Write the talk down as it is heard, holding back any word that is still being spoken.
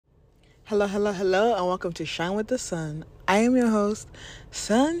Hello, hello, hello, and welcome to Shine with the Sun. I am your host,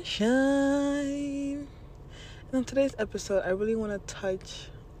 Sunshine. And on today's episode, I really want to touch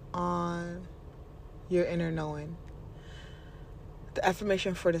on your inner knowing. The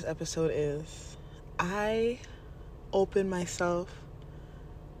affirmation for this episode is, I open myself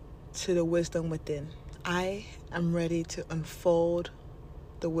to the wisdom within. I am ready to unfold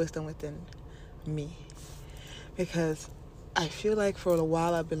the wisdom within me. Because I feel like for a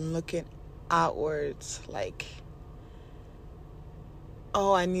while I've been looking outwards, like,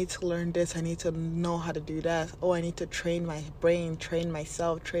 oh, I need to learn this, I need to know how to do that, oh, I need to train my brain, train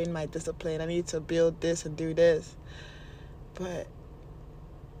myself, train my discipline, I need to build this and do this. But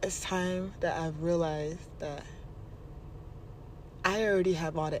it's time that I've realized that I already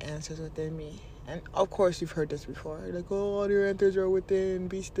have all the answers within me. And of course you've heard this before, like, oh, all your answers are within,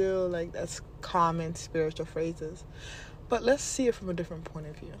 be still. Like, that's common spiritual phrases. But let's see it from a different point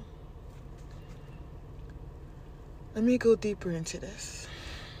of view. Let me go deeper into this.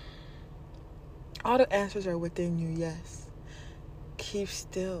 All the answers are within you, yes. Keep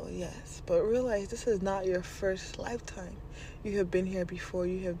still, yes. But realize this is not your first lifetime. You have been here before,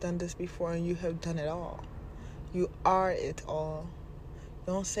 you have done this before, and you have done it all. You are it all.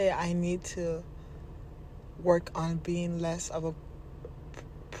 Don't say, I need to work on being less of a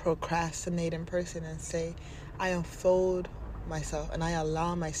procrastinating person, and say, I unfold myself and I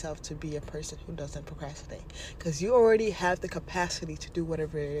allow myself to be a person who doesn't procrastinate, because you already have the capacity to do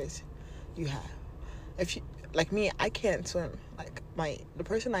whatever it is you have. If you, like me, I can't swim. Like, the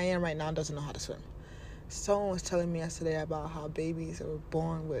person I am right now doesn't know how to swim. Someone was telling me yesterday about how babies are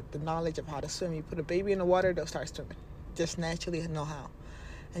born with the knowledge of how to swim. You put a baby in the water, they'll start swimming, just naturally know how.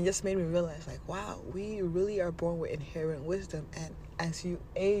 And just made me realize, like, wow, we really are born with inherent wisdom, and as you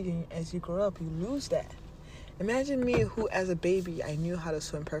age and as you grow up, you lose that. Imagine me who, as a baby, I knew how to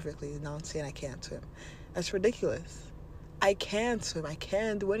swim perfectly. Now I'm saying I can't swim. That's ridiculous. I can swim. I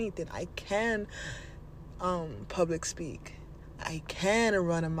can do anything. I can public speak. I can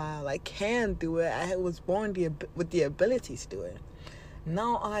run a mile. I can do it. I was born with the ability to do it.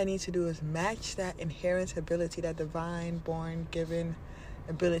 Now all I need to do is match that inherent ability, that divine, born, given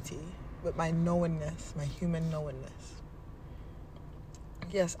ability, with my knowingness, my human knowingness.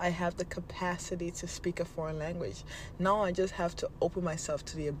 Yes, I have the capacity to speak a foreign language. Now I just have to open myself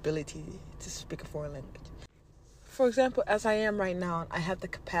to the ability to speak a foreign language. For example, as I am right now, I have the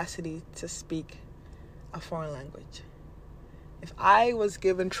capacity to speak a foreign language. If I was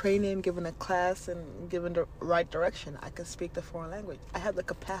given training, given a class, and given the right direction, I could speak the foreign language. I have the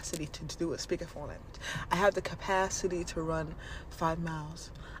capacity to do it, speak a foreign language. I have the capacity to run 5 miles.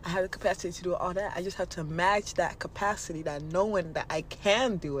 I have the capacity to do all that. I just have to match that capacity, that knowing that I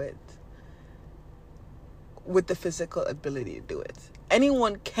can do it, with the physical ability to do it.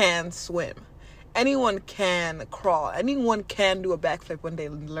 Anyone can swim. Anyone can crawl. Anyone can do a backflip when they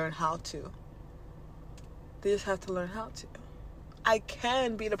learn how to. They just have to learn how to. I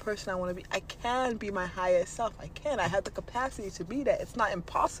can be the person I want to be. I can be my highest self. I can. I have the capacity to be that. It's not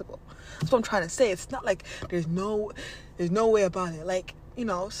impossible. That's what I'm trying to say. It's not like there's no way about it. Like, you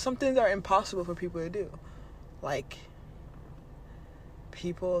know, some things are impossible for people to do. Like,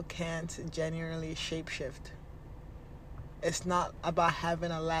 people can't genuinely shapeshift. It's not about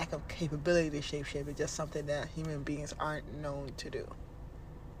having a lack of capability to shapeshift. It's just something that human beings aren't known to do.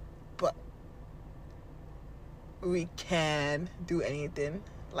 But we can do anything,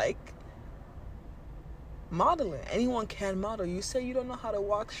 like modeling. Anyone can model. You say you don't know how to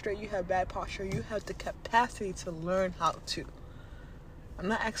walk straight, you have bad posture, you have the capacity to learn how to. I'm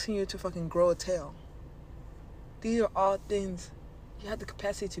not asking you to fucking grow a tail. These are all things you have the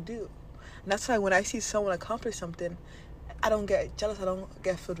capacity to do. And that's why when I see someone accomplish something, I don't get jealous, I don't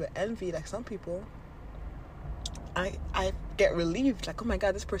get filled with envy like some people. I get relieved, like, oh my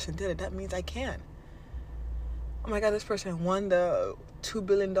God, this person did it, that means I can. Oh my God, this person won the $2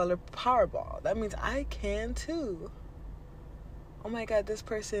 billion Powerball. That means I can too. Oh my God, this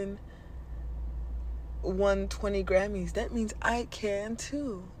person won 20 Grammys. That means I can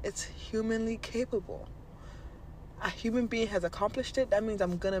too. It's humanly capable. A human being has accomplished it. That means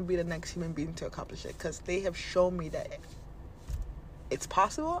I'm going to be the next human being to accomplish it, because they have shown me that it's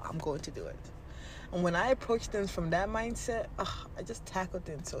possible. I'm going to do it. And when I approach things from that mindset, I just tackle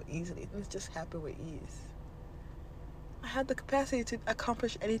things so easily. Things just happen with ease. I have the capacity to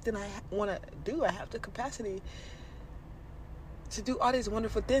accomplish anything I want to do. I have the capacity to do all these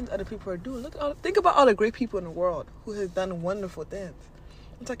wonderful things other people are doing. Think about all the great people in the world who has done wonderful things.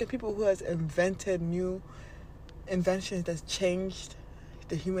 I'm talking people who has invented new inventions that's changed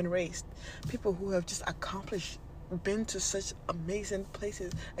the human race. People who have just accomplished been to such amazing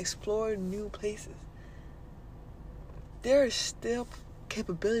places, explored new places. There is still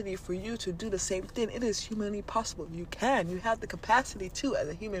capability for you to do the same thing. It is humanly possible. You have the capacity to, as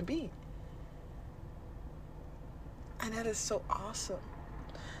a human being. And that is so awesome.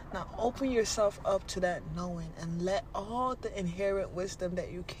 Now open yourself up to that knowing and let all the inherent wisdom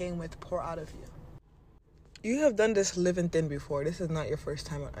that you came with pour out of you. You have done this living thing before. This is not your first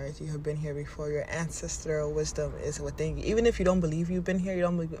time on earth. You have been here before. Your ancestral wisdom is within you. Even if you don't believe you've been here, you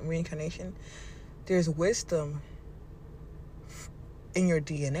don't believe in reincarnation, there's wisdom in your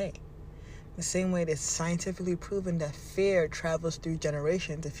DNA. The same way it's scientifically proven that fear travels through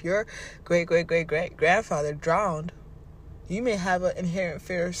generations. If your great-great-great-great-grandfather drowned, you may have an inherent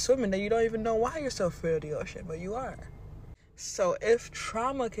fear of swimming that you don't even know why you're so afraid of the ocean, but you are. So if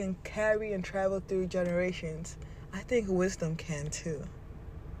trauma can carry and travel through generations, I think wisdom can too.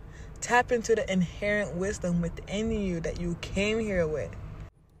 Tap into the inherent wisdom within you that you came here with.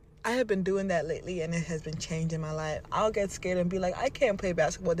 I have been doing that lately, and it has been changing my life. I'll get scared and be like, I can't play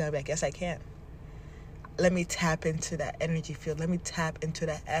basketball. Then I'll be like, yes, I can. Let me tap into that energy field. Let me tap into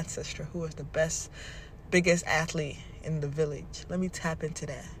that ancestor who is the biggest athlete in the village. Let me tap into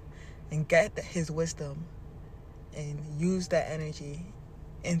that and get his wisdom and use that energy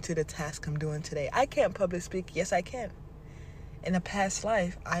into the task I'm doing today. I can't public speak. Yes, I can. In a past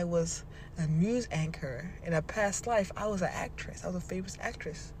life, I was a news anchor. In a past life, I was an actress. I was a famous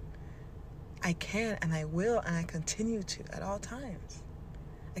actress. I can and I will and I continue to at all times.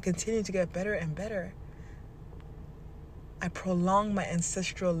 I continue to get better and better. I prolong my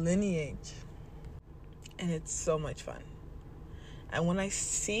ancestral lineage. And it's so much fun. And when I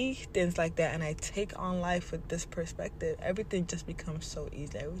see things like that and I take on life with this perspective, everything just becomes so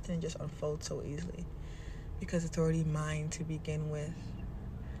easy. Everything just unfolds so easily because it's already mine to begin with.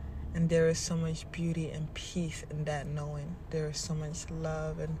 And there is so much beauty and peace in that knowing. There is so much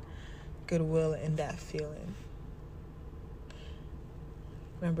love and goodwill in that feeling.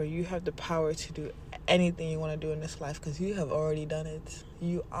 Remember, you have the power to do anything you want to do in this life because you have already done it.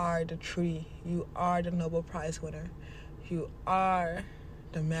 You are the tree. You are the Nobel Prize winner. You are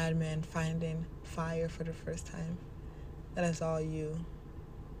the madman finding fire for the first time. That is all you.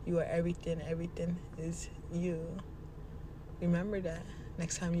 You are everything. Everything is you. Remember that.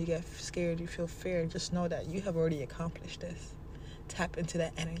 Next time you get scared, you feel fear, just know that you have already accomplished this. Tap into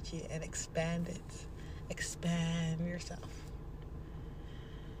that energy and expand it. Expand yourself.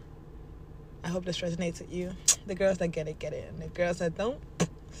 I hope this resonates with you. The girls that get it. And the girls that don't,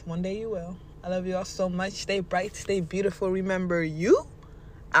 one day you will. I love you all so much. Stay bright, stay beautiful. Remember, you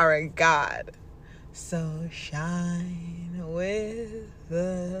are a God. So shine with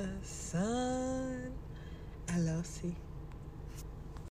the sun. LLC.